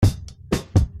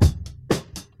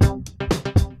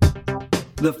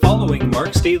The following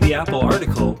Mark's Daily Apple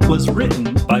article was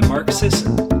written by Mark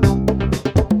Sisson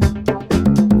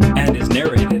and is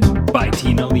narrated by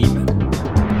Tina Leaman.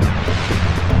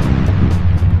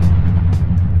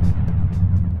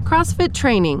 CrossFit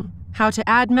training: how to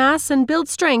add mass and build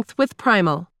strength with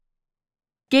Primal.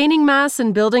 Gaining mass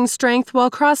and building strength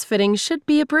while CrossFitting should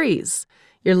be a breeze.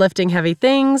 You're lifting heavy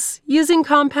things, using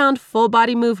compound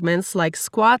full-body movements like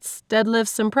squats,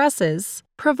 deadlifts, and presses,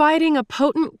 providing a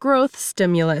potent growth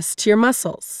stimulus to your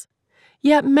muscles.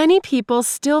 Yet many people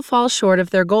still fall short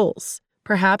of their goals,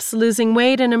 perhaps losing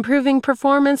weight and improving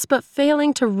performance but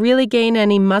failing to really gain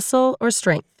any muscle or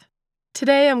strength.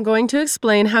 Today I'm going to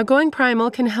explain how going Primal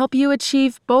can help you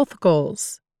achieve both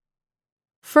goals.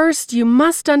 First, you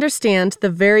must understand the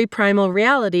very primal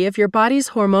reality of your body's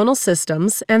hormonal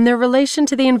systems and their relation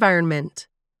to the environment.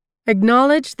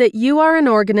 Acknowledge that you are an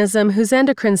organism whose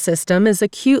endocrine system is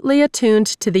acutely attuned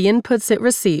to the inputs it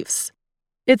receives.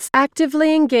 It's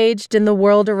actively engaged in the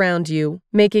world around you,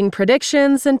 making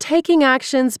predictions and taking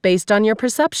actions based on your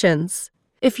perceptions.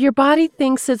 If your body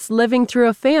thinks it's living through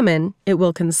a famine, it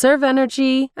will conserve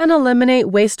energy and eliminate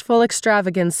wasteful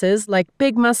extravagances like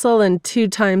big muscle and 2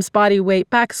 times body weight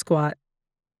back squat.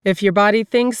 If your body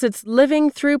thinks it's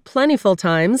living through plentiful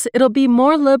times, it'll be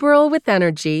more liberal with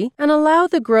energy and allow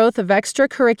the growth of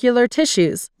extracurricular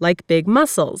tissues like big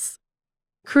muscles.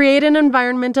 Create an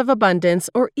environment of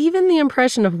abundance or even the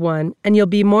impression of one, and you'll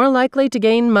be more likely to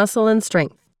gain muscle and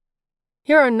strength.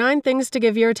 Here are 9 things to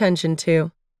give your attention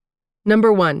to.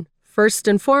 Number 1, first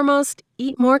and foremost,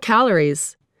 eat more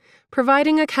calories.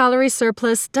 Providing a calorie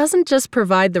surplus doesn't just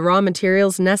provide the raw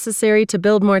materials necessary to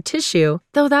build more tissue,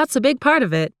 though that's a big part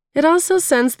of it. It also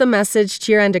sends the message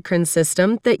to your endocrine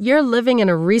system that you're living in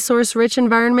a resource-rich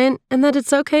environment and that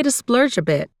it's okay to splurge a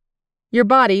bit. Your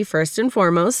body, first and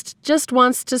foremost, just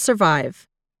wants to survive.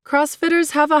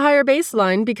 CrossFitters have a higher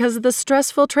baseline because of the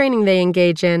stressful training they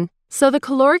engage in, so the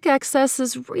caloric excess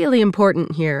is really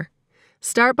important here.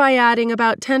 Start by adding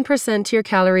about 10% to your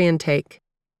calorie intake.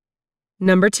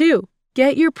 Number 2,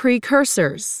 get your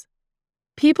precursors.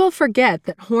 People forget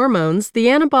that hormones, the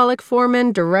anabolic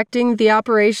foremen directing the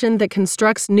operation that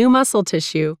constructs new muscle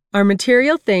tissue, are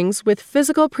material things with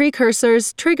physical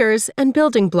precursors, triggers, and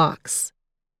building blocks.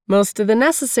 Most of the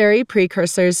necessary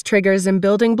precursors, triggers, and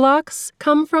building blocks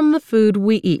come from the food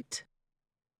we eat.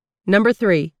 Number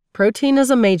 3, protein is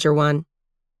a major one.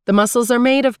 The muscles are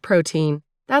made of protein.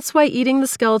 That's why eating the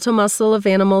skeletal muscle of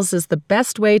animals is the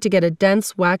best way to get a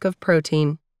dense whack of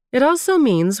protein. It also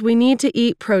means we need to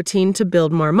eat protein to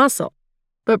build more muscle.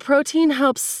 But protein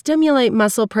helps stimulate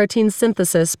muscle protein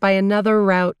synthesis by another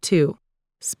route too,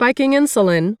 spiking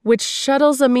insulin, which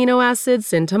shuttles amino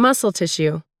acids into muscle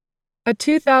tissue. A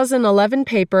 2011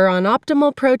 paper on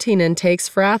optimal protein intakes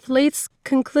for athletes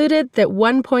concluded that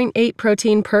 1.8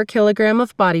 protein per kilogram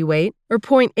of body weight, or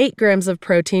 0.8 grams of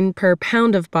protein per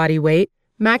pound of body weight,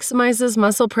 maximizes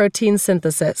muscle protein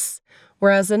synthesis,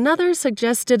 whereas another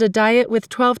suggested a diet with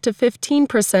 12 to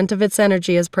 15% of its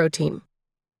energy as protein.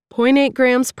 0.8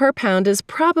 grams per pound is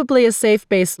probably a safe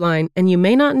baseline, and you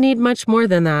may not need much more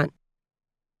than that.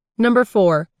 Number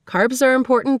 4, carbs are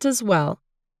important as well.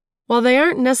 While they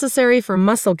aren't necessary for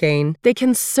muscle gain, they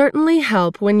can certainly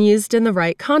help when used in the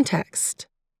right context.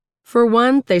 For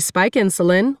one, they spike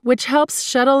insulin, which helps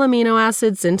shuttle amino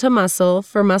acids into muscle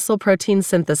for muscle protein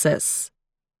synthesis.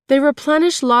 They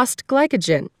replenish lost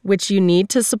glycogen, which you need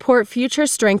to support future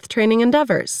strength training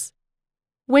endeavors.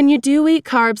 When you do eat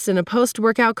carbs in a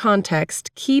post-workout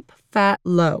context, keep fat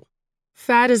low.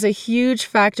 Fat is a huge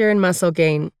factor in muscle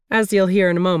gain, as you'll hear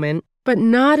in a moment, but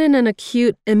not in an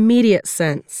acute, immediate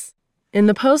sense. In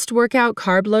the post-workout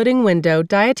carb-loading window,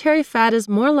 dietary fat is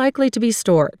more likely to be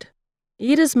stored.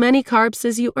 Eat as many carbs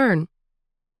as you earn.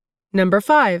 Number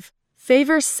 5.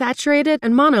 Favor saturated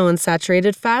and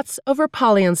monounsaturated fats over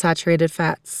polyunsaturated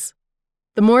fats.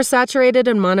 The more saturated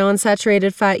and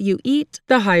monounsaturated fat you eat,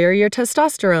 the higher your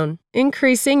testosterone,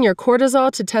 increasing your cortisol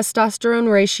to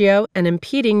testosterone ratio and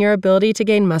impeding your ability to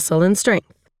gain muscle and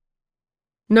strength.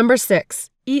 Number 6.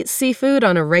 Eat seafood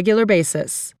on a regular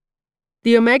basis.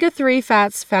 The omega-3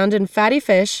 fats found in fatty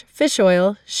fish, fish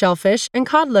oil, shellfish, and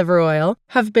cod liver oil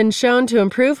have been shown to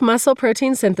improve muscle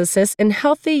protein synthesis in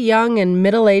healthy young and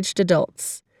middle-aged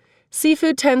adults.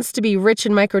 Seafood tends to be rich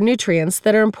in micronutrients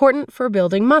that are important for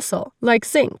building muscle, like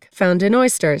zinc, found in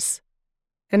oysters.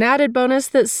 An added bonus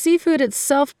that seafood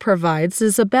itself provides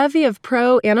is a bevy of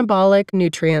pro-anabolic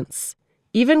nutrients.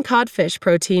 Even codfish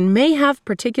protein may have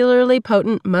particularly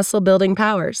potent muscle-building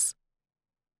powers.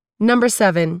 Number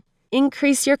 7.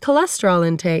 Increase your cholesterol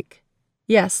intake.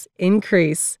 Yes,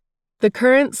 increase. The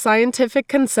current scientific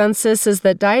consensus is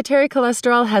that dietary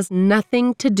cholesterol has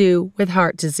nothing to do with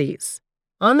heart disease.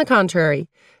 On the contrary,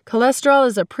 cholesterol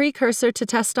is a precursor to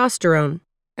testosterone.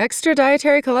 Extra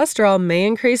dietary cholesterol may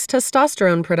increase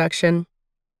testosterone production.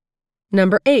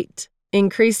 Number 8.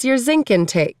 Increase your zinc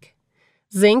intake.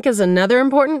 Zinc is another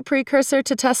important precursor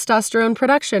to testosterone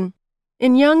production.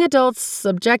 In young adults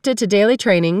subjected to daily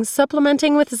training,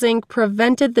 supplementing with zinc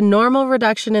prevented the normal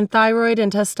reduction in thyroid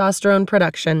and testosterone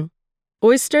production.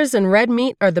 Oysters and red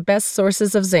meat are the best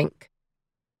sources of zinc.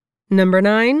 Number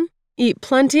 9. Eat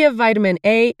plenty of vitamin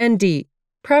A and D,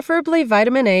 preferably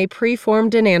vitamin A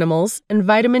preformed in animals and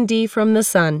vitamin D from the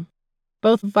sun.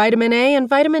 Both vitamin A and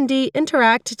vitamin D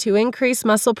interact to increase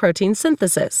muscle protein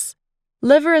synthesis.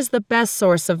 Liver is the best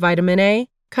source of vitamin A.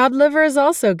 Cod liver is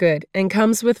also good and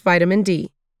comes with vitamin D.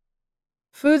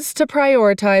 Foods to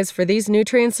prioritize for these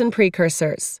nutrients and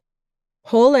precursors.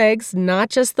 Whole eggs, not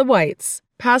just the whites.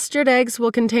 Pastured eggs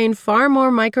will contain far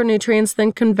more micronutrients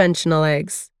than conventional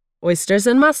eggs. Oysters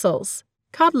and mussels,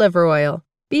 cod liver oil,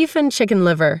 beef and chicken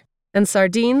liver, and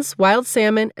sardines, wild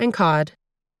salmon, and cod.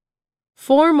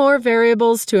 4 more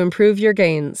variables to improve your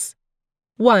gains.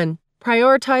 1.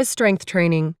 Prioritize strength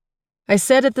training. I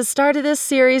said at the start of this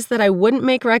series that I wouldn't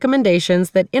make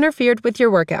recommendations that interfered with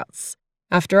your workouts.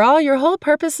 After all, your whole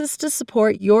purpose is to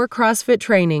support your CrossFit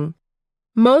training.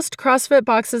 Most CrossFit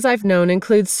boxes I've known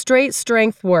include straight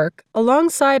strength work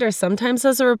alongside or sometimes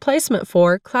as a replacement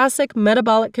for classic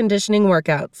metabolic conditioning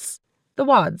workouts, the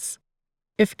WODs.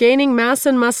 If gaining mass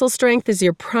and muscle strength is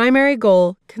your primary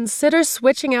goal, consider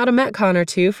switching out a Metcon or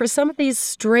two for some of these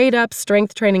straight-up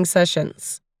strength training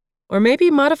sessions. Or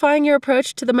maybe modifying your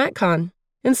approach to the Metcon.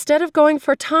 Instead of going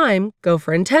for time, go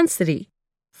for intensity.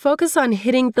 Focus on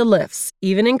hitting the lifts,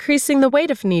 even increasing the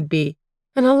weight if need be,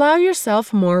 and allow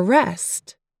yourself more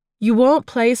rest. You won't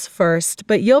place first,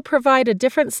 but you'll provide a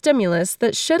different stimulus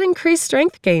that should increase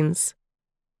strength gains.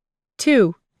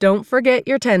 2. Don't forget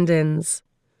your tendons.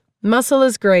 Muscle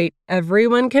is great.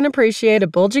 Everyone can appreciate a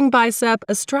bulging bicep,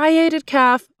 a striated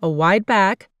calf, a wide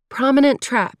back, prominent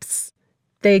traps.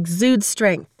 They exude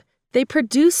strength. They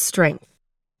produce strength.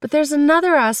 But there's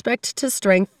another aspect to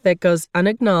strength that goes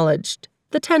unacknowledged: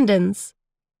 the tendons.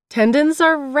 Tendons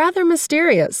are rather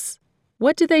mysterious.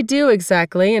 What do they do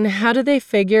exactly, and how do they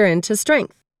figure into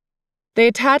strength? They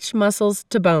attach muscles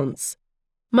to bones.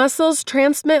 Muscles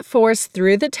transmit force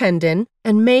through the tendon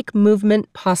and make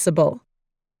movement possible.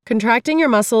 Contracting your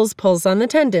muscles pulls on the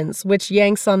tendons, which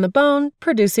yanks on the bone,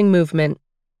 producing movement.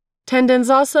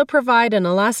 Tendons also provide an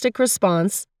elastic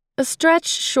response, a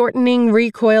stretch-shortening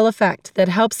recoil effect that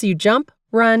helps you jump,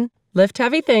 run, lift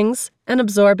heavy things, and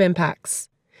absorb impacts.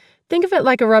 Think of it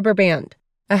like a rubber band.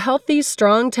 A healthy,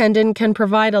 strong tendon can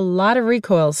provide a lot of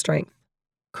recoil strength.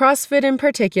 CrossFit in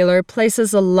particular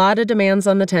places a lot of demands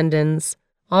on the tendons.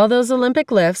 All those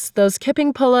Olympic lifts, those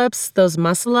kipping pull-ups, those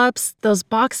muscle-ups, those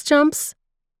box jumps.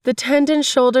 The tendon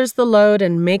shoulders the load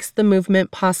and makes the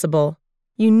movement possible.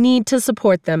 You need to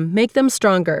support them, make them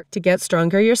stronger, to get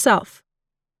stronger yourself.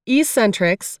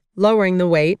 Eccentrics, lowering the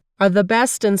weight, are the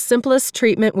best and simplest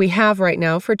treatment we have right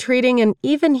now for treating and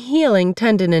even healing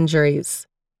tendon injuries.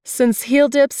 Since heel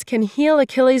dips can heal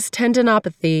Achilles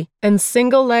tendinopathy and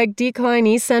single-leg decline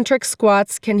eccentric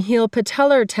squats can heal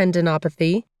patellar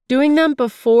tendinopathy, doing them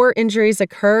before injuries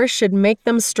occur should make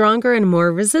them stronger and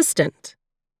more resistant.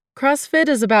 CrossFit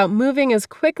is about moving as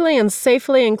quickly and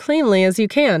safely and cleanly as you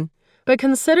can, but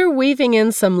consider weaving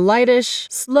in some lightish,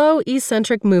 slow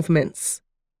eccentric movements.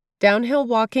 Downhill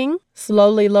walking,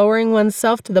 slowly lowering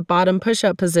oneself to the bottom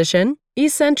push-up position,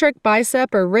 eccentric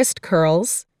bicep or wrist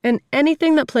curls, and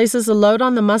anything that places a load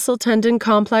on the muscle tendon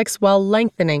complex while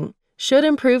lengthening should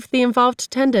improve the involved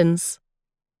tendons.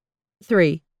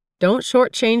 3. Don't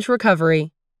shortchange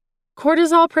recovery.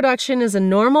 Cortisol production is a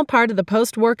normal part of the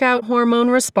post-workout hormone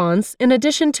response in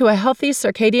addition to a healthy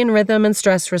circadian rhythm and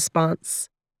stress response.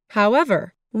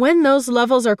 However, when those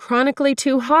levels are chronically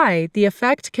too high, the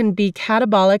effect can be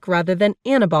catabolic rather than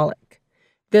anabolic.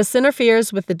 This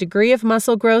interferes with the degree of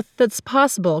muscle growth that's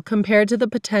possible compared to the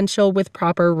potential with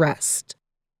proper rest.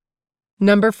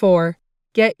 Number 4.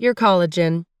 Get your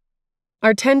collagen.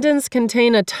 Our tendons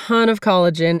contain a ton of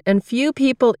collagen, and few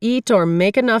people eat or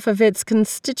make enough of its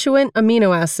constituent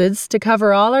amino acids to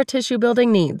cover all our tissue-building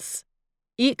needs.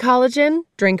 Eat collagen,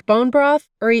 drink bone broth,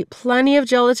 or eat plenty of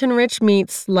gelatin-rich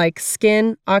meats like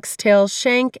skin, oxtail,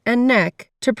 shank, and neck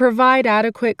to provide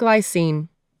adequate glycine.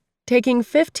 Taking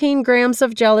 15 grams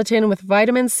of gelatin with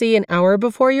vitamin C an hour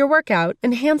before your workout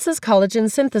enhances collagen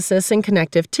synthesis in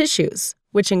connective tissues,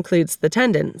 which includes the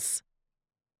tendons.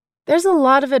 There's a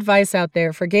lot of advice out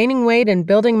there for gaining weight and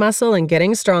building muscle and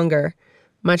getting stronger.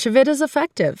 Much of it is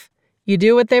effective. You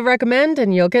do what they recommend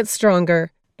and you'll get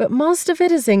stronger, but most of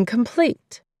it is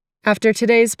incomplete. After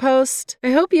today's post,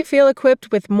 I hope you feel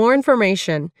equipped with more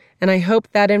information, and I hope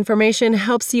that information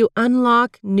helps you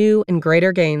unlock new and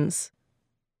greater gains.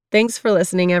 Thanks for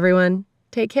listening, everyone.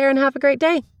 Take care and have a great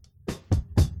day.